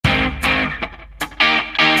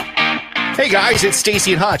Hey guys, it's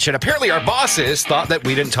Stacy and Hutch, and apparently our bosses thought that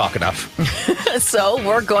we didn't talk enough. So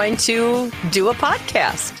we're going to do a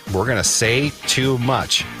podcast. We're going to say too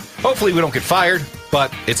much. Hopefully we don't get fired,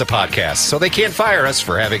 but it's a podcast, so they can't fire us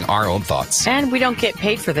for having our own thoughts. And we don't get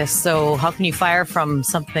paid for this, so how can you fire from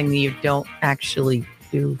something that you don't actually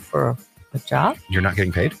do for a job? You're not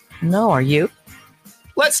getting paid? No, are you?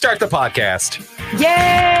 Let's start the podcast.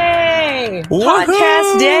 Yay! Woohoo!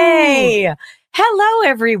 Podcast day! Hello,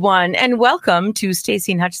 everyone, and welcome to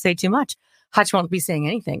Stacy and Hutch Say Too Much. Hutch won't be saying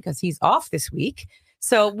anything because he's off this week.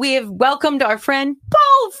 So we have welcomed our friend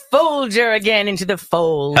Paul Folger again into the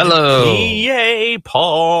fold. Hello. Yay,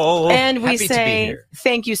 Paul. And we Happy to be say here.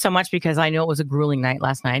 thank you so much because I know it was a grueling night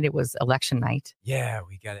last night. It was election night. Yeah,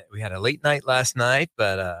 we got it. We had a late night last night,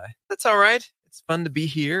 but that's all right. It's fun to be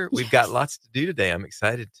here. We've got lots to do today. I'm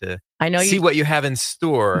excited to I know see you. what you have in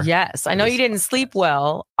store. Yes, I know you didn't sleep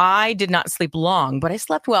well. I did not sleep long, but I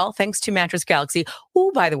slept well thanks to Mattress Galaxy,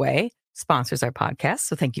 who, by the way, sponsors our podcast.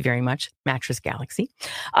 So thank you very much, Mattress Galaxy.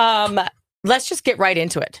 Let's just get right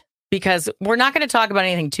into it because we're not going to talk about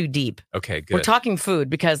anything too deep. Okay, good. We're talking food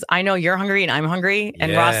because I know you're hungry and I'm hungry.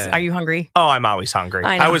 And Ross, Yeah. are you hungry? Oh, I'm always hungry.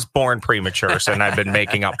 I know. I was born premature, and I've been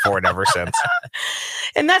making up for it ever since.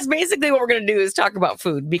 And that's basically what we're going to do is talk about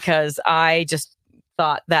food because I just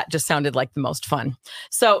thought that just sounded like the most fun.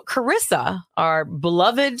 So Carissa, our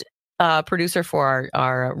beloved producer for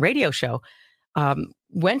our radio show,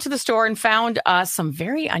 went to the store and found us some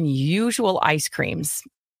very unusual ice creams.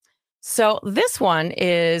 So this one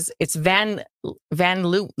it's Van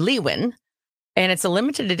Leeuwen, and it's a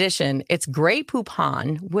limited edition. It's Grey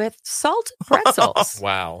Poupon with salted pretzels.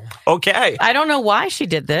 Wow. Okay. I don't know why she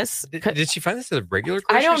did this. Did she find this at a regular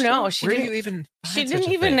I grocery don't store? know. She Where do didn't- you even She find such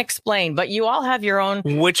didn't a even thing? explain, but you all have your own.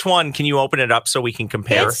 Which one? Can you open it up so we can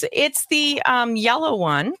compare? It's the yellow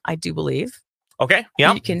one, I do believe. Okay.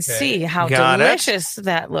 Yeah. You can Okay. see how Got it. delicious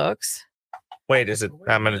that looks. Wait, is it?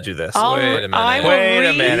 I'm going to do this. I'll- Wait a minute. I will Wait a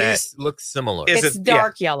read- minute. These look similar. Is It's it-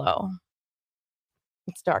 dark yellow.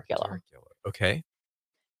 It's dark yellow. Dark yellow. Okay.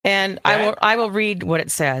 And I will read what it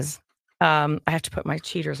says. I have to put my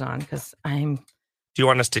cheaters on because I'm. Do you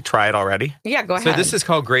want us to try it already? Yeah, go ahead. So this is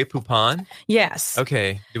called Grey Poupon. yes.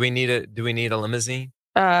 Okay. Do we need a limousine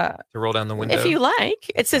Uh, to roll down the window? if you like,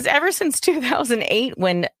 it says ever since 2008,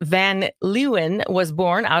 when Van Leeuwen was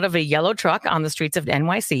born out of a yellow truck on the streets of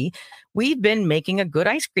NYC, we've been making a good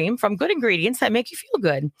ice cream from good ingredients that make you feel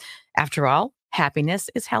good. After all, happiness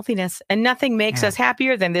is healthiness, and nothing makes us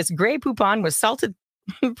happier than this Grey Poupon with salted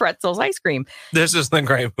pretzels ice cream. This is the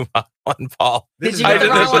Grey Poupon one, Paul. Did you I get the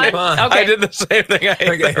did wrong this one? Poupon. Okay. I did the same thing. I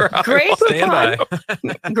ate the wrong Grey one. Poupon.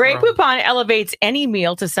 Stand Grey Wrong. Poupon elevates any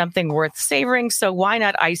meal to something worth savoring, so why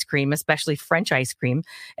not ice cream, especially French ice cream?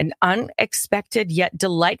 An unexpected yet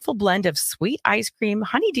delightful blend of sweet ice cream,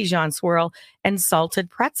 honey Dijon swirl, and salted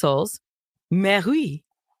pretzels. Mais oui.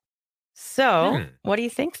 So, what do you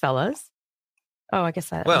think, fellas? Oh, I guess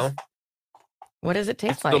that. Well, what does it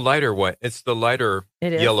taste it's like? the lighter one. It's the lighter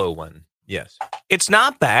It is. yellow one. Yes. It's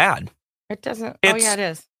not bad. It doesn't. Oh, It's- yeah, it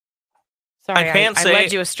is. Sorry, I can't I say-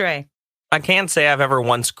 led you astray. I can't say I've ever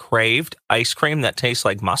once craved ice cream that tastes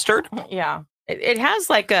like mustard. Yeah, it has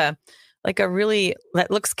like a really that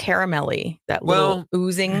looks caramelly. That little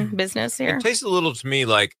oozing business here. It tastes a little to me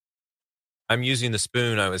like I'm using the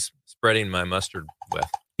spoon I was spreading my mustard with.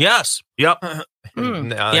 Yes. Yep. Mm.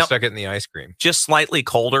 Now I Yep. stuck it in the ice cream. Just slightly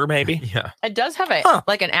colder, maybe. Yeah. It does have a Huh.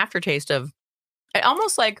 like an aftertaste of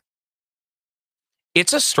almost like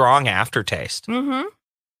It's a strong aftertaste. I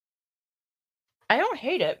don't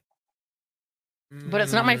hate it. But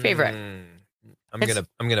it's not my favorite. I'm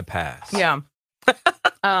gonna pass. Yeah.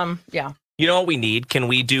 Yeah. You know what we need? Can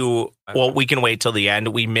we do? Well, we can wait till the end.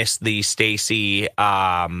 We missed the Stacy.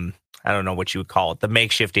 I don't know what you would call it. The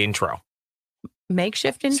makeshift intro.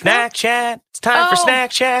 Makeshift intro. Snack chat. It's time for Oh.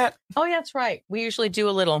 snack chat. Oh, yeah, that's right. We usually do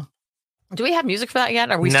a little. Do we have music for that yet?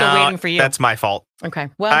 Are we No, still waiting for you? That's my fault. Okay.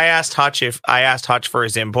 Well, I asked Hutch for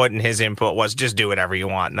his input, and his input was just do whatever you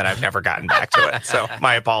want, and then I've never gotten back to it. So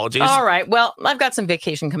my apologies. all right. Well, I've got some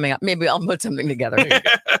vacation coming up. Maybe I'll put something together.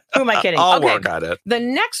 Who am I kidding? I'll Okay. work on it. The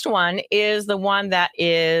next one is the one that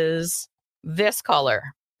is this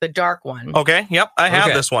color, the dark one. Okay. Yep. I have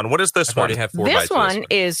Okay. this one. What is this I've already one? had 4 This bites of one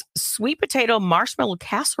is sweet potato marshmallow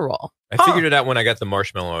casserole. I figured it out when I got the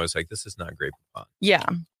marshmallow. I was like, this is not Grey Poupon. Yeah.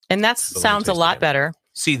 And that So let me sounds a taste lot it. better.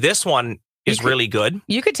 See, this one is You could- really good.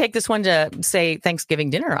 You could take this one to, say, Thanksgiving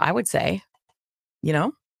dinner, I would say. You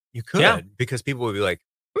know? You could, Yeah. because people would be like,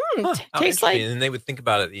 Tastes how like, interesting, and they would think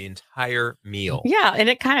about it the entire meal. yeah. And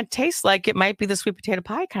it kind of tastes like it might be the sweet potato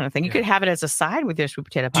pie kind of thing. You Yeah. could have it as a side with your sweet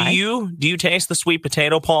potato Do pie. you taste the sweet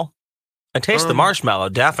potato, Paul? I taste the marshmallow,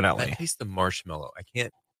 definitely. I taste the marshmallow.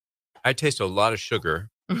 I taste a lot of sugar,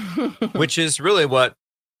 which is really what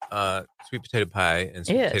sweet potato pie and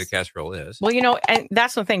sweet potato casserole is. Well, and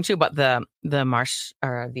that's the thing too about the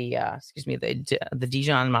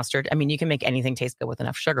Dijon mustard. I mean, you can make anything taste good with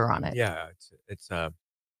enough sugar on it. Yeah, it's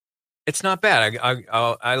not bad.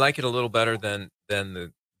 I like it a little better than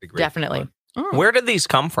the grape. Definitely. Where did these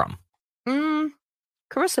come from?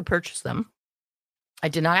 Carissa purchased them. I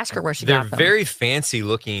did not ask her where she got them. They're very fancy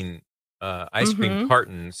looking ice cream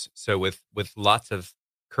cartons. So with lots of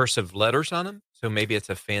cursive letters on them. So maybe it's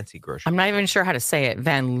a fancy grocery. I'm not even sure how to say it.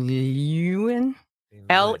 Van Leeuwen.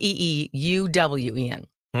 Leeuwen.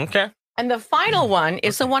 Okay. And the final one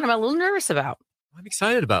is the one I'm a little nervous about. I'm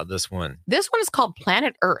excited about this one. This one is called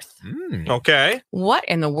Planet Earth. Okay. What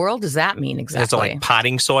in the world does that mean exactly? Is it like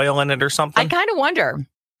potting soil in it or something? I kind of wonder.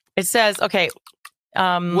 It says, okay.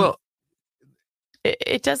 Well,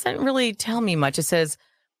 it doesn't really tell me much. It says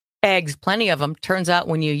eggs, plenty of them. Turns out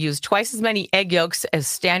when you use twice as many egg yolks as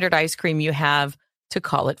standard ice cream, you have to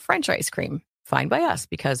call it French ice cream. Fine by us,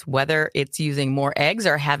 because whether it's using more eggs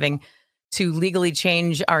or having to legally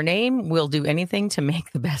change our name, we'll do anything to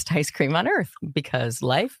make the best ice cream on earth, because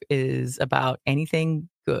life is about anything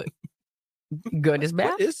good. Good is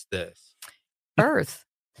bad. What is this? Earth.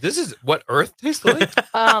 This is what Earth tastes like?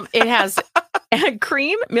 It has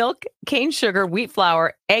cream, milk, cane sugar, wheat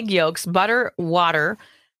flour, egg yolks, butter, water,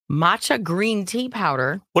 matcha green tea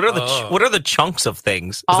powder. What are the chunks of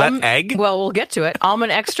things? Is that egg? Well, we'll get to it.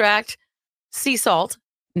 Almond extract, sea salt,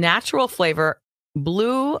 natural flavor,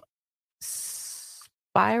 blue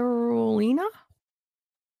spirulina?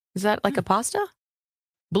 Is that like a pasta?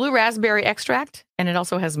 Blue raspberry extract, and it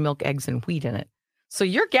also has milk, eggs, and wheat in it. So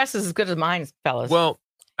your guess is as good as mine, fellas. Well,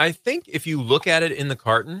 I think if you look at it in the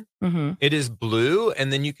carton, it is blue,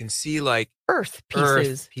 and then you can see like Earth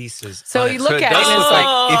pieces. So you look at it, and does it's look like,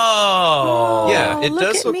 yeah, it look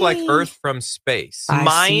does at look like me. Earth from space.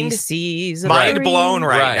 Mind blown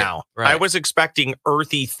right now. Right. I was expecting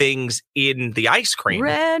earthy things in the ice cream.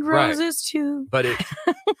 Red roses too. But it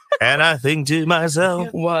And I think to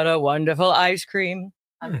myself, What a wonderful ice cream.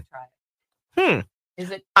 I'm gonna try it. Is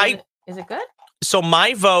it good? So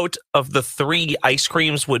my vote of the 3 ice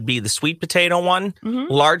creams would be the sweet potato one,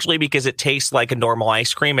 largely because it tastes like a normal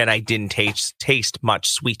ice cream, and I didn't taste much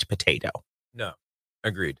sweet potato. No,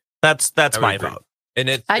 agreed. That's my vote.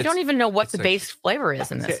 And I don't even know what the base flavor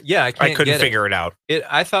is in this. Yeah, I couldn't figure it out.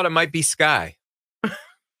 I thought it might be Sky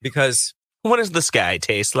because what does the Sky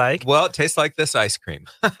taste like? Well, it tastes like this ice cream.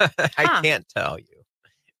 I can't tell you.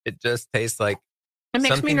 It just tastes like. It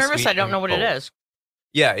makes me nervous. I don't know what it is.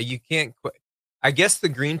 Yeah, you can't. I guess the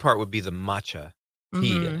green part would be the matcha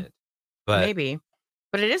tea in it, but maybe.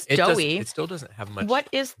 But it is doughy. It still doesn't have much. What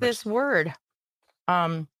is this word?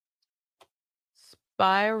 Spirulina.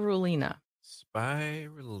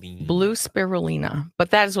 Blue spirulina. But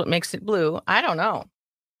that is what makes it blue. I don't know.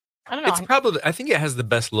 It's probably. I think it has the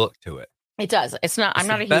best look to it. It does. It's not. I'm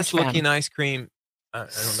not a huge best fan. looking ice cream. I don't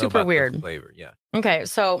know Super about weird the flavor. Yeah. Okay,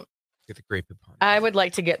 so Get the grape upon. I would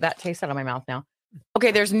like to get that taste out of my mouth now.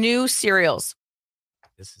 Okay, there's new cereals.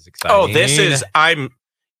 This is exciting. Oh,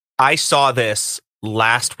 I saw this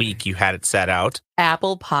last week. You had it set out.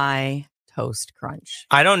 Apple pie toast crunch.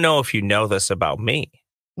 I don't know if you know this about me.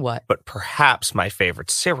 What? But perhaps my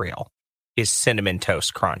favorite cereal is Cinnamon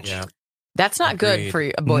Toast Crunch. Yeah. That's not good for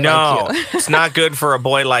a boy no, like you. It's not good for a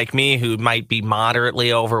boy like me who might be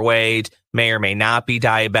moderately overweight, may or may not be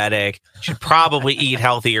diabetic, should probably eat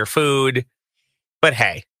healthier food. But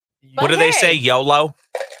hey, what do they say? YOLO?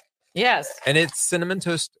 Yes. And it's Cinnamon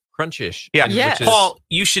Toast Crunchish. Yeah. Yes. Paul,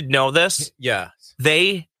 you should know this. Yeah.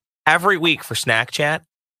 They, every week for Snack Chat,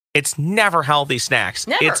 it's never healthy snacks.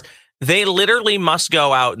 Never. They literally must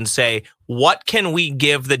go out and say, what can we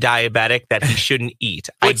give the diabetic that he shouldn't eat?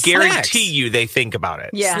 I guarantee you they think about it.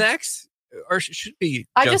 Yeah. Snacks should be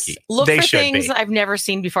I junky. just look They for should things be. I've never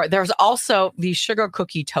seen before. There's also the sugar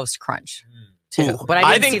cookie toast crunch too, Ooh. but I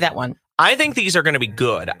I didn't think- see that one. I think these are going to be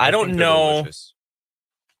good. I don't think they're know. delicious.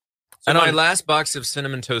 So my last box of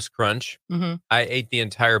Cinnamon Toast Crunch, I ate the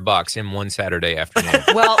entire box in one Saturday afternoon.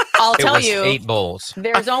 Well, I'll It tell was you, 8 bowls.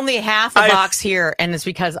 there's only half a box here, and it's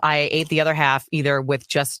because I ate the other half either with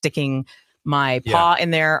just sticking my paw in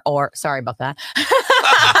there, or sorry about that,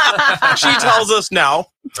 She tells us no.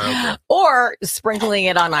 Okay. Or sprinkling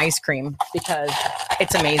it on ice cream because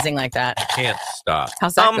it's amazing like that. Can't stop.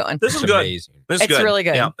 How's that going? This is It's good. amazing. This is It's good. really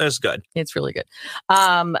good. Yeah, this is good. It's really good.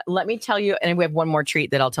 Let me tell you, and we have one more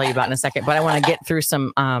treat that I'll tell you about in a second, but I want to get through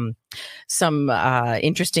some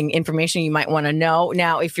interesting information you might want to know.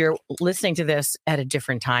 Now, if you're listening to this at a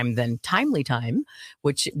different time than timely time,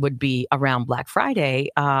 which would be around Black Friday,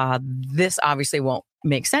 this obviously won't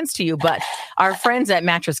make sense to you, but our friends at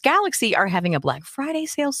Mattress Galaxy are having a Black Friday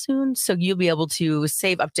sale soon. So you'll be able to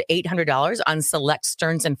save up to $800 on select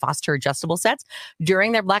Stearns and Foster adjustable sets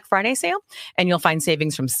during their Black Friday sale. And you'll find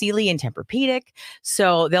savings from Sealy and Tempur-Pedic.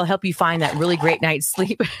 So they'll help you find that really great night's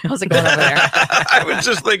sleep. How's it going over there? I was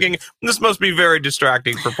just thinking, this must be very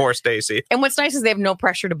distracting for poor Stacy. And what's nice is they have no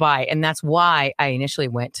pressure to buy. And that's why I initially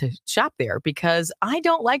went to shop there, because I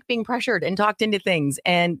don't like being pressured and talked into things.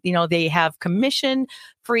 And, you know, they have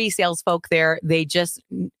commission-free sales folk there.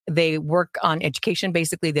 They work on education.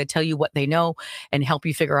 Basically, they tell you what they know and help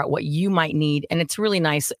you figure out what you might need. And it's really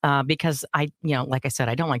nice because like I said,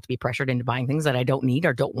 I don't like to be pressured into buying things that I don't need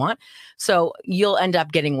or don't want. So you'll end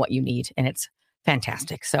up getting what you need. And it's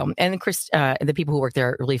fantastic. So, and Chris, the people who work there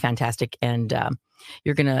are really fantastic, and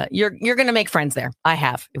you're gonna make friends there. I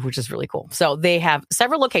have, which is really cool. So they have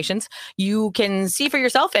several locations. You can see for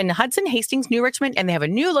yourself in Hudson, Hastings, New Richmond, and they have a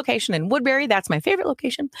new location in Woodbury. That's my favorite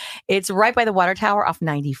location. It's right by the water tower off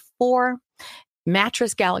 94.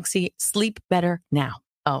 Mattress Galaxy, sleep better now.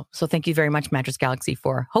 Oh, so thank you very much, Mattress Galaxy,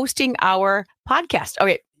 for hosting our podcast.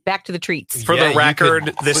 Okay. Back to the treats. For the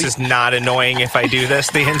record, this is not annoying if I do this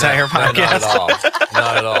the entire podcast. Not at all.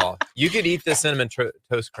 Not at all. You could eat the cinnamon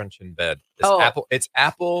toast crunch in bed. It's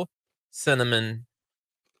apple cinnamon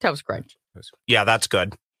Toast crunch. Yeah, that's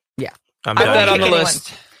good. Yeah. I'm I done. won't that on pick the anyone.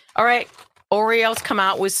 list. All right. Oreos come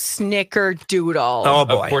out with Snickerdoodle. Oh,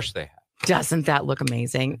 boy. Of course they have. Doesn't that look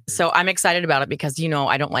amazing? So I'm excited about it because,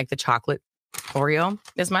 I don't like the chocolate Oreo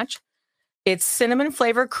as much. It's cinnamon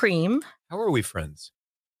flavor cream. How are we friends?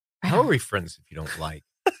 How are we friends if you don't like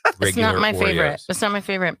It's regular not my Oreos? favorite. It's not my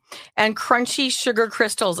favorite. And crunchy sugar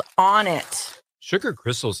crystals on it. Sugar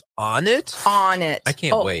crystals on it? On it. I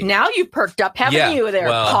can't wait. Now you perked up, haven't Yeah, you there,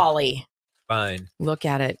 well- Polly? Fine. Look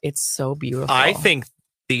at it. It's so beautiful. I think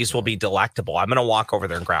these will be delectable. I'm going to walk over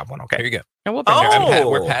there and grab one, Here okay? you go. And we'll Oh!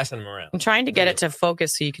 We're passing them around. I'm trying to get it to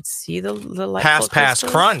focus so you could see the light. Pass,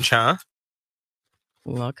 crunch, huh?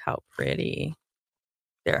 Look how pretty.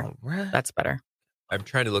 There. All right. That's better. I'm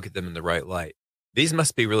trying to look at them in the right light. These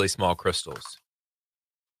must be really small crystals.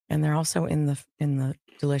 And they're also in the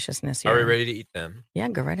deliciousness here. Are we ready to eat them? Yeah,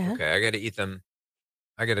 go right ahead. Okay, I got to eat them.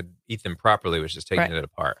 I got to eat them properly, which is taking Right. it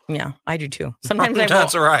apart. Yeah, I do too. Sometimes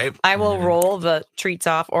That's right. I will Mhm. roll the treats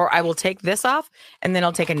off, or I will take this off and then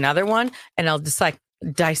I'll take another one and I'll just like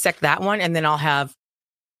dissect that one and then I'll have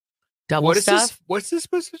double What is stuff. this? What's this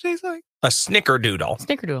supposed to taste like? A snickerdoodle.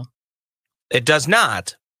 Snickerdoodle. It does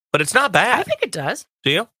not, but it's not I bad. think it does.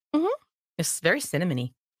 Do you? It's very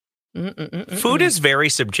cinnamony. Food is very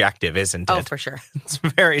subjective, isn't it? Oh, for sure. It's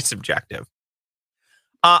very subjective.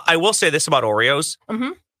 I will say this about Oreos.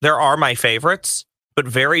 Mhm. There are my favorites, but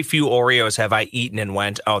very few Oreos have I eaten and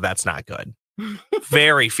went, oh, that's not good.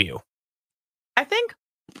 Very few. I think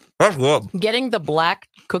That's good. getting the black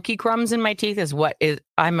cookie crumbs in my teeth is what is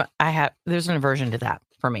there's an aversion to that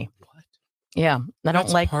for me. What? Yeah. I don't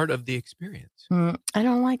That's like part of the experience. I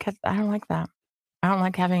don't like that. I don't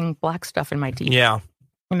like having black stuff in my teeth. Yeah.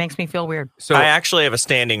 It makes me feel weird. So I actually have a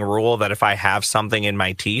standing rule that if I have something in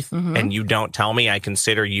my teeth Mhm. and you don't tell me, I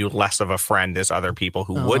consider you less of a friend as other people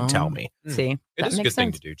who would tell me. See, it that is a makes good thing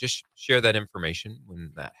sense. to do. Just share that information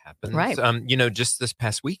when that happens. Right. Just this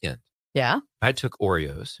past weekend, Yeah. I took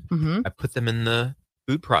Oreos, Mm-hmm. I put them in the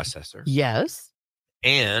food processor, Yes.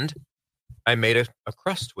 and I made a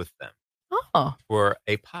crust with them Oh, for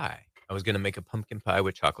a pie. I was going to make a pumpkin pie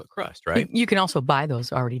with chocolate crust, right? You can also buy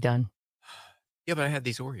those already done. Yeah, but I had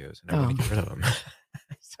these Oreos and I want to get rid of them.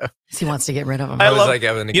 So He wants to get rid of them. I I was love- like,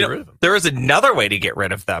 I want to you get know, rid of them. There is another way to get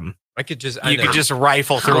rid of them. I could just, You could just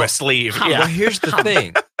rifle through How? a sleeve. How? Yeah. Well, here's the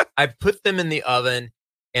thing. I put them in the oven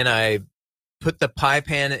and I put the pie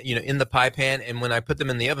pan, in the pie pan. And when I put them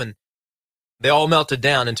in the oven, they all melted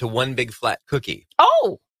down into one big flat cookie.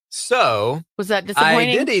 Oh, So was that I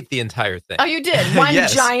disappointing? did eat the entire thing. Oh, you did. One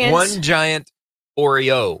Yes, giant. one giant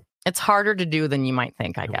Oreo. It's harder to do than you might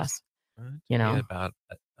think, I It was- guess. Yeah, You know.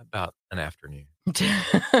 about an afternoon.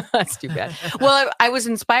 That's too bad. Well, I was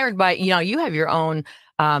inspired by, you have your own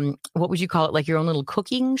what would you call it? Like your own little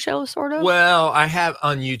cooking show, sort of? Well, I have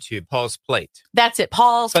on YouTube Paul's Plate. That's it.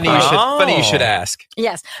 Paul's Funny, Plate. funny you should ask.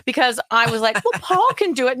 Yes, because I was like, well, Paul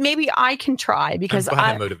can do it. Maybe I can try because I'm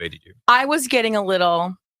glad I motivated you. I was getting a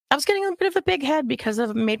bit of a big head because I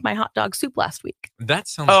made my hot dog soup last week. That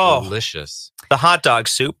sounds delicious. The hot dog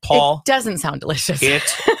soup, Paul. It doesn't sound delicious. It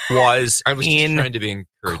was I was just trying to be encouraging.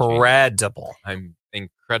 incredible. I'm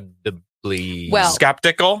incredibly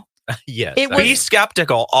Skeptical? yes. It Be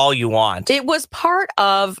skeptical all you want. It was part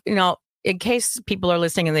of, in case people are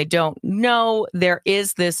listening and they don't know, there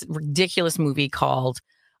is this ridiculous movie called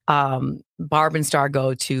Barb and Star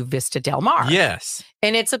Go to Vista Del Mar. Yes.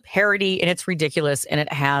 And it's a parody and it's ridiculous. And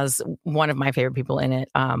it has one of my favorite people in it.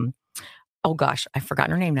 Oh gosh, I've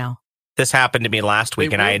forgotten her name now. This happened to me last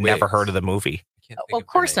week, and I had never heard of the movie. Of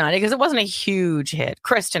course not, because it wasn't a huge hit.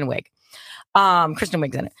 Kristen Wiig. Kristen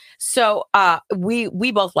Wiig's in it. So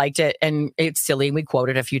we both liked it, and it's silly. We quote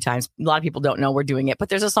it a few times. A lot of people don't know we're doing it, but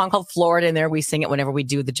there's a song called Florida in there. We sing it whenever we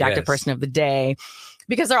do the Jacked Up Person of the Day,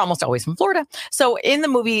 because they're almost always from Florida. So in the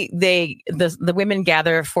movie, the women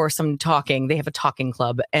gather for some talking. They have a talking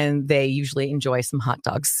club, and they usually enjoy some hot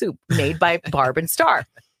dog soup made by Barb and Star.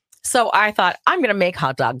 So I thought, I'm going to make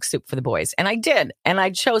hot dog soup for the boys. And I did. And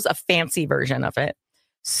I chose a fancy version of it.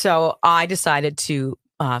 So I decided to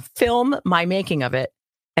film my making of it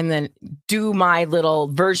and then do my little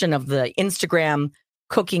version of the Instagram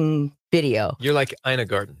cooking video. You're like Ina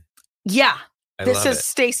Garten. Yeah. This love is it.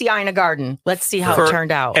 Stacey Ina Garden. Let's see how it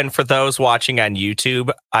turned out. And for those watching on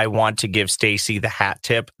YouTube, I want to give Stacey the hat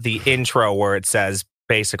tip. The intro where it says,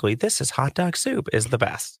 basically, this is hot dog soup is the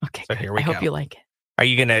best. Okay. So here we I go. hope you like it. Are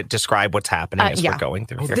you going to describe what's happening as yeah. we're going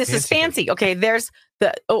through here? This is fancy. Okay, there's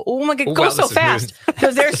the oh my god, Oh, go wow, so this is fast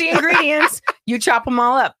because there's the ingredients. You chop them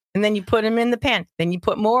all up and then you put them in the pan. Then you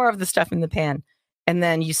put more of the stuff in the pan and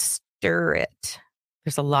then you stir it.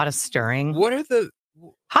 There's a lot of stirring. What are the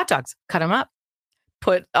Hot dogs? Cut them up.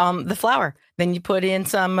 Put the flour. Then you put in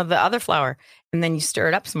some of the other flour and then you stir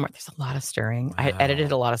it up some more. There's a lot of stirring. I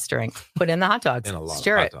edited a lot of stirring. Put in the hot dogs. and a lot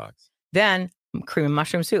stir of it. hot dogs? Then cream and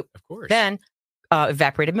mushroom soup. Of course. Then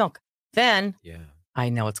evaporated milk. Then yeah. I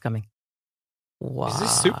know it's coming. Wow. Is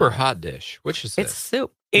this soup or hot dish? Which is It's this?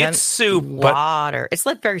 soup. It's Then soup, but water. It's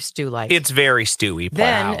like very stew-like. it's very stewy.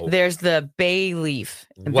 Then Wow. there's the bay leaf.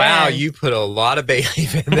 And Wow, then you put a lot of bay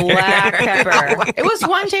leaf in there. black pepper. It was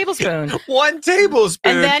 1 tablespoon. 1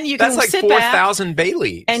 tablespoon. And then you can That's like sit back 4,000 bay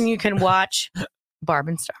leaves. And you can watch Barb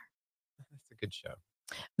and Star. That's a good show.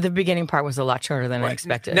 The beginning part was a lot shorter than I Right.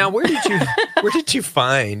 expected. Now, where did you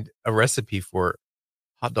find a recipe for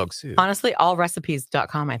hot dog soup? honestly,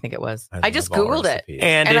 allrecipes.com, I think it was. I just love all Googled it. recipes.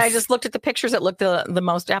 And And if, I just looked at the pictures. It looked the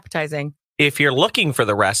most appetizing. if you're looking for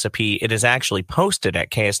the recipe, it is actually posted at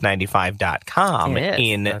ks95.com It is.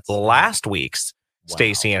 in That's- last week's Wow.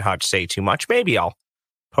 Stacey and Hutch Say Too Much. Maybe I'll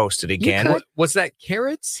post it again. could. What, was that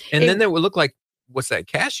carrots? And It- then there would look like, what's that,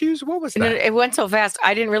 cashews? What was And that? it went so fast.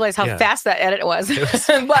 I didn't realize how Yeah. fast that edit was. It was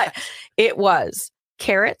but it was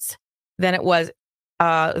carrots. Then it was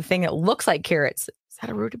the thing that looks like carrots. Is that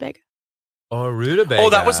a rutabaga? Or rutabaga. Oh,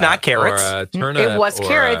 that was not carrots. Or a turnip. It was or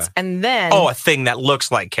carrots. a- And then. Oh, a thing that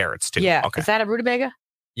looks like carrots too. yeah. Okay. Is that a rutabaga?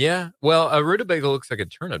 yeah. Well, a rutabaga looks like a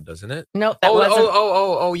turnip, doesn't it? No, that Oh, wasn't.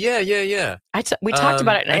 yeah. We talked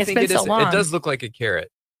about it, and I it's think been it so is- long. It does look like a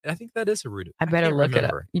carrot. I think that is a rutabaga. I better can't look it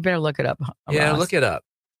up. remember. You better look it up. Yeah, Ross. look it up.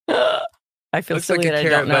 I feel Looks silly like a that I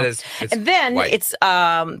carrot, don't know. but it's And then white. it's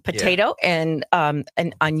potato and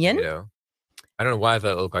an onion, You know. I don't know why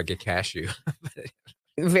that looked like a cashew.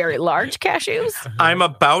 very large cashews. I'm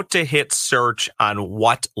about to hit search on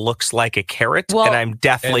what looks like a carrot, Well- and I'm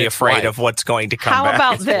definitely And it's afraid white. of what's going to come How back.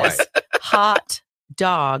 about It's this white. hot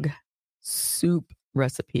dog soup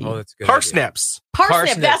recipe? Oh, that's good. Parsnips.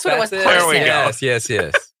 Parsnip. That's what it was. that's There we Parsnip. go.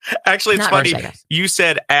 Yes. Actually, it's Not funny. Parsnips. You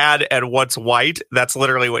said add and what's white. That's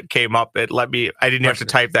literally what came up. I didn't have to Parsnip.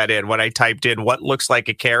 type that in. When I typed in what looks like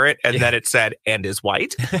a carrot, and then it said and is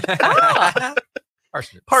white. Ah.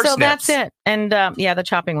 Parsnip. Parsnips. So that's it. And the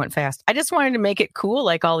chopping went fast. I just wanted to make it cool,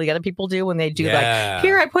 like all the other people do when they do Yeah. like,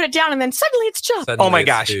 here, I put it down, and then suddenly it's chopped. Suddenly Oh my it's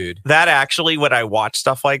gosh. stewed. That actually, when I watch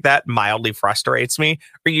stuff like that, mildly frustrates me.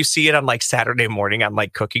 Or you see it on like Saturday morning on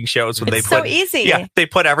like cooking shows when It's they so put easy. yeah, they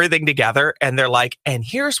put everything together and they're like, and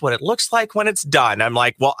here's what it looks like when it's done. I'm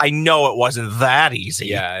like, well, I know it wasn't that easy.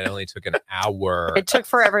 Yeah, it only took an hour. It took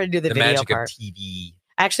forever to do the, the video magic part. of TV.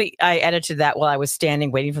 Actually, I edited that while I was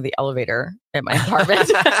standing waiting for the elevator at my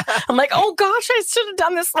apartment. I'm like, oh gosh, I should have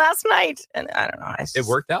done this last night. And I don't know. It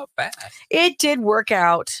worked out fast. It did work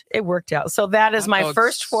out. It worked out. So that is Hot my dog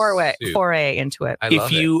first foray soup. into it. I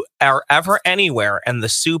love If you are ever anywhere and the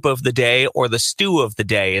soup of the day or the stew of the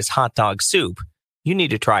day is hot dog soup, You need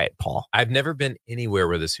to try it, Paul. I've never been anywhere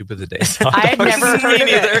where the soup of the day is hot I've dogs. never heard of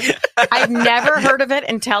Me neither. it. I've never heard of it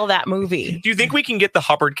until that movie. Do you think we can get the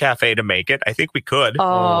Hubbard Cafe to make it? I think we could. Oh,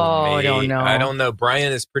 I don't mate. know. I don't know.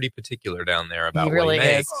 Brian is pretty particular down there about He really what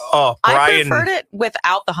he is. makes. Oh, I Brian. preferred it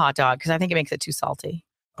without the hot dog because I think it makes it too salty.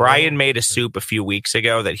 Brian made a soup a few weeks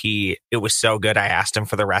ago that it was so good. I asked him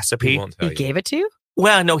for the He recipe. won't tell He you. gave it to you?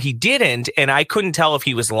 Well, no, he didn't. And I couldn't tell if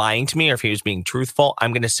he was lying to me or if he was being truthful.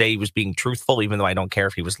 I'm going to say he was being truthful, even though I don't care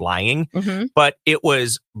if he was lying. Mm-hmm. But it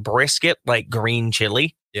was brisket, like green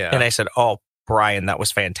chili. Yeah. And I said, "Oh, Brian, that was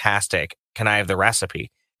fantastic. Can I have the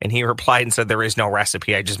recipe?" And he replied and said, "There is no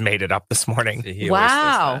recipe. I just made it up this morning." He always says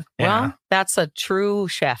Wow. that. Yeah. Well, that's a true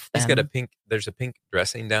chef. He's Then. got there's a pink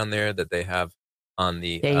dressing down there that they have on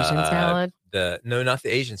the Asian salad. No, not the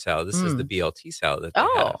Asian salad. This is the BLT salad that they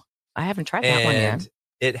Oh, have. I haven't tried that one yet. And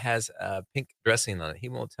it has a pink dressing on it. He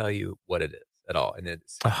won't tell you what it is at all. And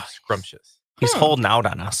it's scrumptious. He's holding out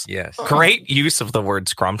on us. Yes. Great use of the word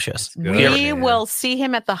scrumptious. good. We man. will see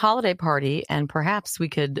him at the holiday party, and perhaps we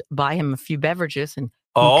could buy him a few beverages and we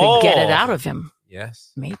Oh, could get it out of him.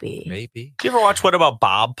 Yes. Maybe. Maybe. Do you ever watch What About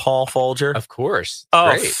Bob, Paul Folger? Of course.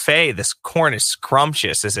 Oh, Great. Faye, this corn is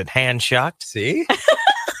scrumptious. Is it hand shucked? See?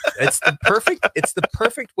 It's the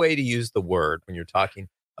perfect way to use the word when you're talking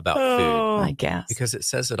about food I guess. because it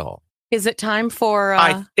says it all. Is it time for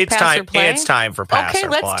It's pass or time. play? It's time for pass Okay, or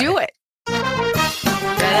let's play. do it.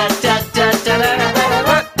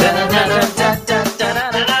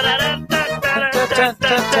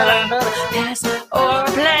 Pass or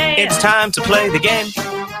play. It's time to play the game.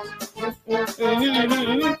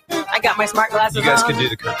 I got my smart glasses You guys on. could do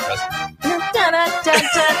the Kirk Cousins.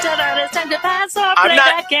 It's time to pass or I'm play not-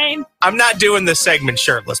 that game. I'm not doing this segment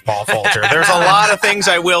shirtless, Paul Folger. There's a lot of things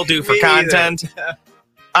I will do for Me neither. content.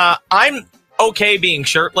 I'm okay being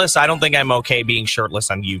shirtless. I don't think I'm okay being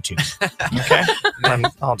shirtless on YouTube. Okay,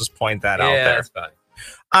 I'll just point that out Yeah, there. that's fine.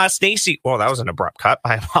 Stacy, well, that was an abrupt cut.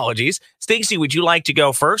 My apologies. Stacy, would you like to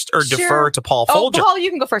go first or Sure. defer to Paul Oh, Folger? Paul, you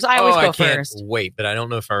can go first. I always I go can't first. wait, but I don't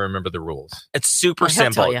know if I remember the rules. It's super Oh, he'll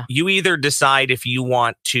tell simple. ya. You either decide if you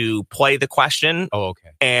want to play the question, Oh,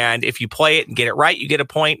 okay. and if you play it and get it right, you get a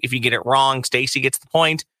point. If you get it wrong, Stacy gets the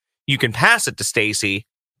point. You can pass it to Stacy,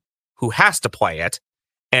 who has to play it.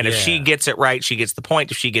 And if she Yeah. gets it right, she gets the point.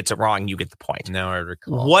 If she gets it wrong, you get the point. Now I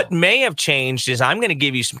recall. What may have changed is I'm going to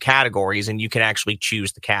give you some categories, and you can actually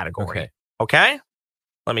choose the category. Okay. Okay?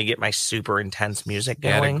 Let me get my super intense music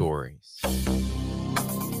going. Categories.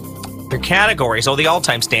 Your categories. Oh, the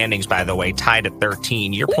all-time standings, by the way, tied at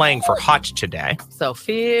 13. You're playing for Hutch today. So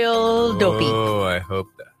feel dopey. Oh, I hope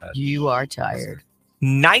that. You are tired.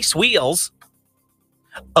 Nice wheels.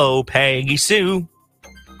 Oh, Peggy Sue.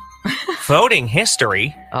 Voting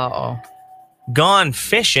history. Uh-oh. Gone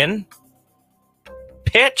fishing.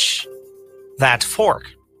 Pitch that fork.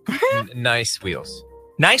 Nice wheels.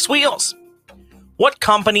 Nice wheels. What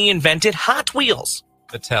company invented Hot Wheels?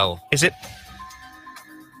 Mattel. Is it?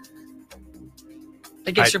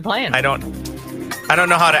 I guess you're playing. I don't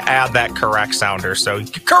know how to add that correct sounder. So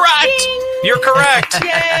correct. You're correct.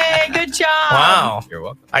 Yay, good job. Wow. You're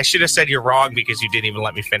welcome. I should have said you're wrong because you didn't even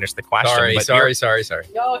let me finish the question. Sorry, but sorry.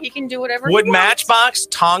 No, he can do whatever Would he wants. Matchbox,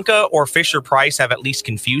 Tonka, or Fisher Price have at least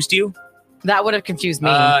confused you? That would have confused me.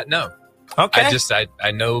 No. Okay.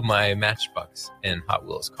 I know my Matchbox and Hot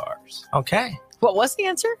Wheels cars. Okay. What was the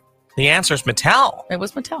answer? The answer is Mattel. It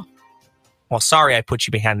was Mattel. Well, sorry I put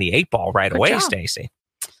you behind the 8 ball right Good away, job. Stacy.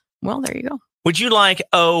 Well, there you go. Would you like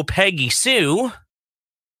Oh Peggy Sue,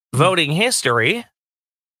 Voting History,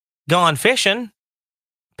 Gone Fishing,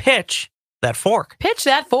 Pitch that Fork? Pitch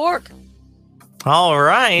that fork. All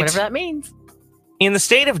right. Whatever that means. In the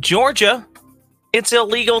state of Georgia, it's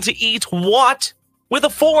illegal to eat what with a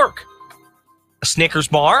fork? A Snickers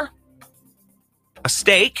bar, a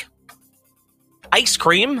steak, ice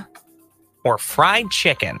cream, or fried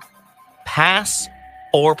chicken? Pass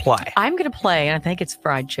or play? I'm going to play, and I think it's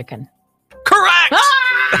fried chicken. Correct!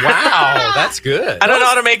 Wow, that's good. I don't know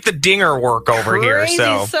how to make the dinger work over here, Crazy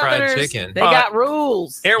so Southerners. chicken. They got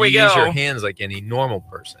rules. here we you go. use your hands like any normal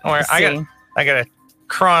person. All right, Let's I see. gotta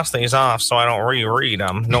cross these off so I don't reread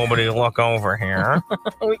them. Nobody look over here.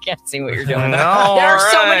 We can't see what you're doing. No, There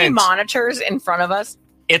are so many alright. monitors in front of us,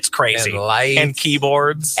 It's crazy. And lights. And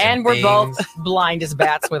keyboards. and we're things. both blind as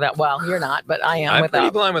bats without. Well, you're not, but I am I'm pretty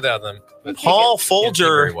without. blind without them. But Paul can't see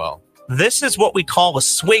very Folger, well. this is what we call a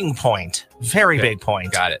swing point. Very Okay, big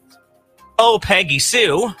point. Got it. Oh, Peggy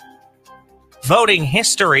Sue. Voting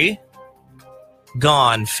history.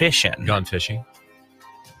 Gone fishing. Gone fishing.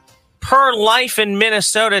 Per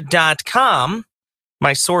lifeinminnesota.com,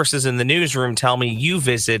 my sources in the newsroom tell me you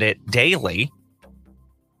visit it daily.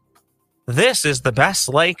 This is the best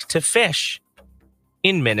lake to fish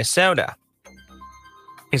in Minnesota.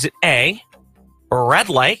 Is it A, Red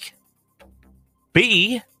Lake,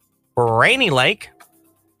 B, Rainy Lake,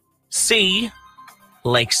 C,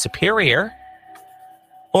 Lake Superior,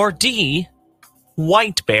 or D,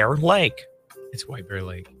 White Bear Lake? It's White Bear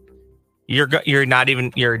Lake. You're not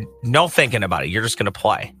even, you're no thinking about it. You're just going to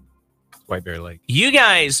play. White Bear Lake. You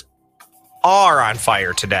guys are on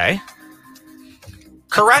fire today.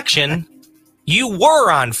 Correction, you were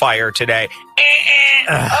on fire today.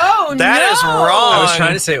 Oh, That is wrong. I was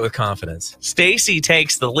trying to say it with confidence. Stacy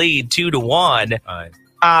takes the lead 2-1. Fine.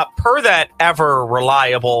 Per that ever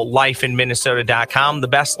reliable lifeinminnesota.com, the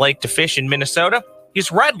best lake to fish in Minnesota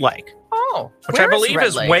is Red Lake, Oh, which I where believe Red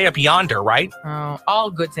is Lake? way up yonder, right? Oh,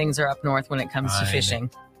 all good things are up north when it comes to Fine.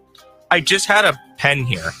 fishing. I just had a pen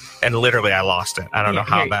here and literally I lost it. I don't know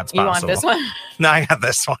how Here, that's you possible. want this one? No, I got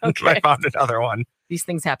this one. Okay. I found another one. These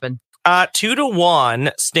things happen.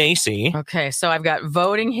 2-1, Stacy. Okay, so I've got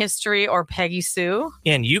voting history or Peggy Sue.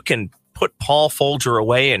 And you can put Paul Folger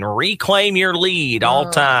away and reclaim your lead all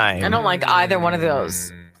time. I don't like either one of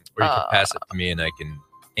those. Or you can pass it to me and I can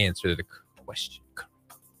answer the question.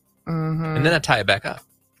 Mhm. And then I tie it back up.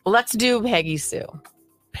 Let's do Peggy Sue.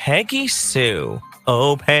 Peggy Sue.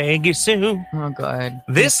 Oh, Peggy Sue. Oh, good.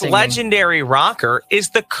 This Singing. legendary rocker is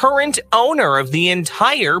the current owner of the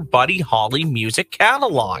entire Buddy Holly music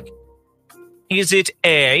catalog. Is it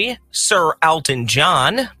A, Sir Elton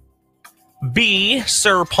John, B,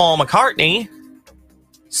 Sir Paul McCartney,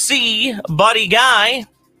 C, Buddy Guy,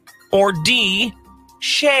 or D,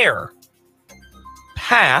 Cher?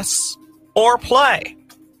 Pass or play?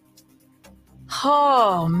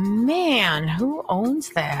 Oh man, who owns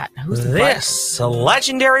that? Who's the This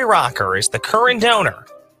legendary rocker is the current owner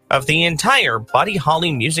of the entire Buddy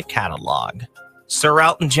Holly music catalog. Sir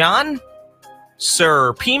Elton John,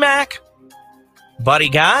 Sir P-Mac, Buddy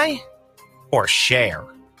Guy, or Cher?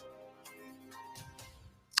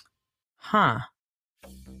 Huh.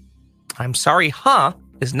 I'm sorry, huh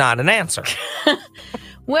is not an answer.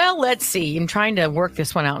 Well, let's see. I'm trying to work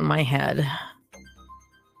this one out in my head.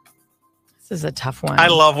 This is a tough one. I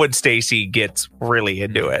love when Stacy gets really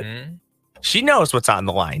into it. Mhm. She knows what's on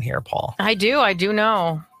the line here, Paul. I do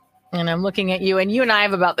know. And I'm looking at you, and you and I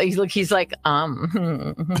have about that. He's like,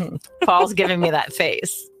 Paul's giving me that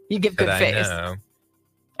face. You give good But I face. know.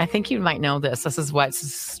 I think you might know this. This is what's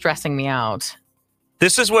stressing me out.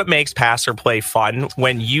 This is what makes pass or play fun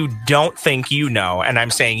when you don't think you know, and I'm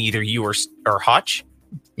saying either you or Hutch,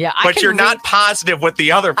 Yeah, but you're not positive what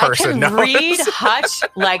the other I person can knows. read Hutch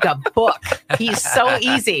like a book. He's so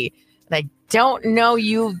easy. And I don't know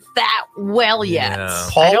you that well yet. No.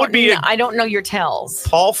 Paul would be I don't know your tells.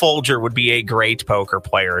 Paul Folger would be a great poker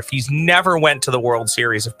player. If he's never went to the World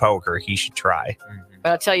Series of Poker, he should try. Mhm.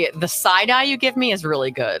 But I'll tell you, the side eye you give me is really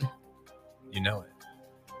good. You know it.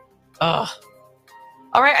 Ugh.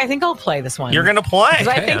 All right, I think I'll play this one. You're going to play. 'Cause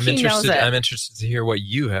I Okay, think I'm he knows interested. it. I'm interested to hear what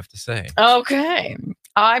you have to say. Okay.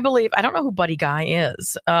 I don't know who Buddy Guy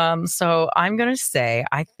is. So I'm going to say,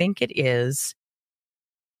 I think it is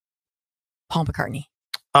Paul McCartney.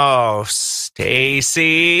 Oh,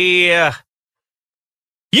 Stacy.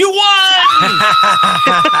 You won!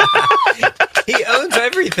 He owns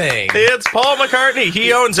everything. It's Paul McCartney.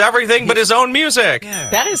 He owns everything but his own music. Yeah.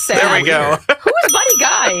 That is sad. There we go. Who is Buddy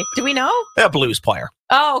Guy? Do we know? A blues player.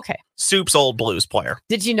 Oh, okay. Soup's old blues player.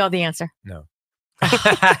 Did you know the answer? No.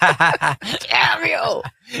 Damn you.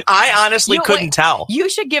 I honestly You- couldn't wait. tell. You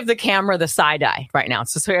should give the camera the side eye right now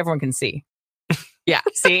so everyone can see. Yeah,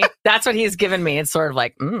 see? That's what he's given me. It's sort of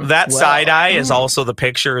like, That well, side eye is mm. also the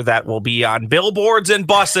picture that will be on billboards and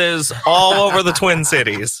buses all over the Twin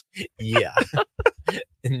Cities. Yeah.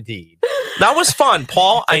 Indeed. That was fun,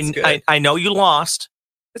 Paul. That's good. I know you lost.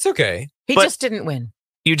 It's okay. He but- just didn't win.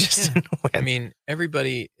 You just didn't win. I mean,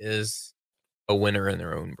 everybody is a winner in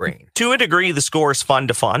their own brain. To a degree, the score is fun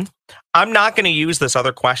to fun. I'm not going to use this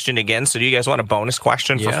other question again. So do you guys want a bonus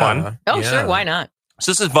question for fun? Oh, Yeah. sure. Why not?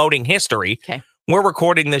 So this is voting history. Okay. We're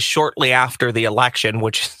recording this shortly after the election,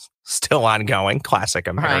 which is still ongoing. Classic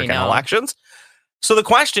American know. elections. So the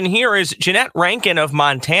question here is, Jeanette Rankin of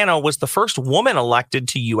Montana was the first woman elected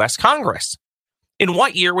to U.S. Congress. In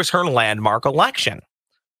what year was her landmark election?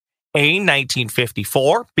 A,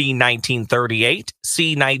 1954, B, 1938,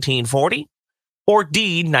 C, 1940, or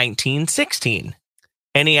D, 1916?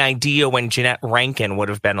 Any idea when Jeanette Rankin would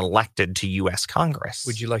have been elected to U.S. Congress?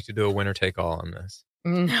 Would you like to do a winner take all on this?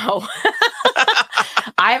 No.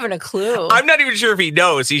 I haven't a clue. I'm not even sure if he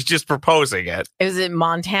knows. He's just proposing it. Is it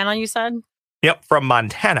Montana, you said? Yep, from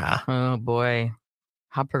Montana. Oh, boy.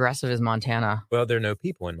 How progressive is Montana? Well, there are no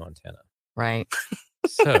people in Montana. Right.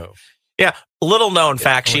 So Yeah. Little known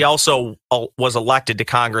fact, she also was elected to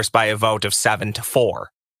Congress by a vote of 7-4.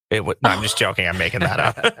 No, I'm just joking. I'm making that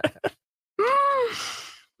up.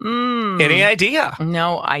 Any idea?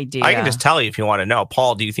 No idea. I can just tell you if you want to know.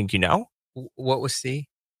 Paul, do you think you know? What was C?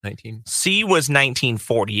 19. C was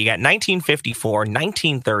 1940. You got 1954,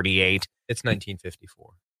 1938. It's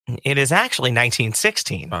 1954. It is actually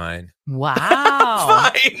 1916. Fine.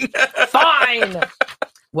 Wow. Fine. Fine.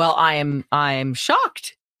 Well, I'm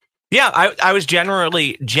shocked. Yeah, I was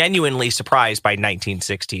genuinely surprised by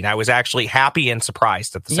 1916. I was actually happy and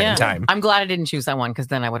surprised at the same time. I'm glad I didn't choose that one because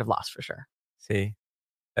then I would have lost for sure. See,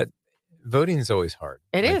 voting is always hard.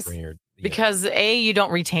 It is. Because A, you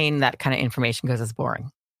don't retain that kind of information because it's boring.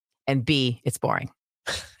 And B, it's boring.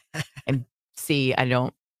 And C, I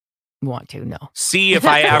don't want to, no. See, if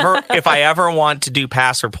I ever want to do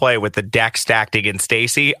pass or play with the deck stacked against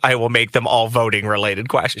Stacy, I will make them all voting related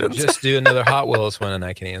questions. Just do another Hot Wheels one and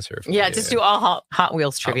I can answer it for you. Just do all Hot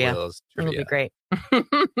Wheels trivia. It'll be great.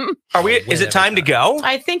 Is it time to go?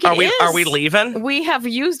 I think it is. Are we leaving? We have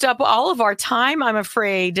used up all of our time, I'm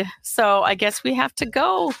afraid. So I guess we have to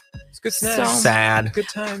go. It's good snacks. Sad. Good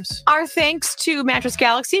times. Our thanks to Mattress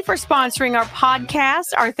Galaxy for sponsoring our podcast.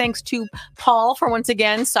 Our thanks to Paul for once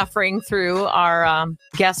again suffering through our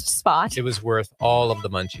guest spot. It was worth all of the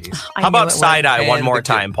munchies. How about side eye one more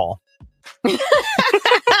time, Paul?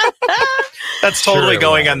 That's totally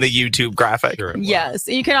going on the YouTube graphic. Yes.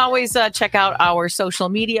 You can always check out our social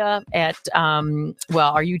media at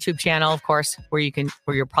our YouTube channel, of course, where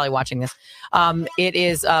you're probably watching this. It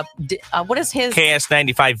is what is his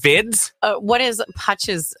KS95 vids? What is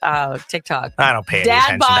Hutch's TikTok? I don't pay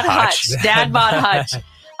attention to Hutch. Dad Bod Hutch.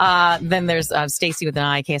 Then there's Stacy with an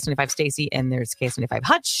I, KS95 Stacy, and there's KS95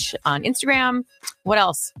 Hutch on Instagram. What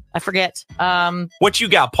else? I forget. What you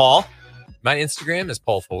got, Paul? My Instagram is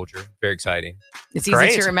Paul Folger. Very exciting. It's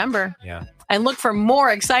easy to remember. Yeah. And look for more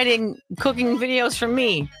exciting cooking videos from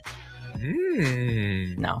me.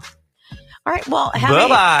 No. All right. Well, have a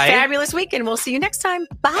fabulous week, and we'll see you next time.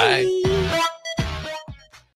 Bye.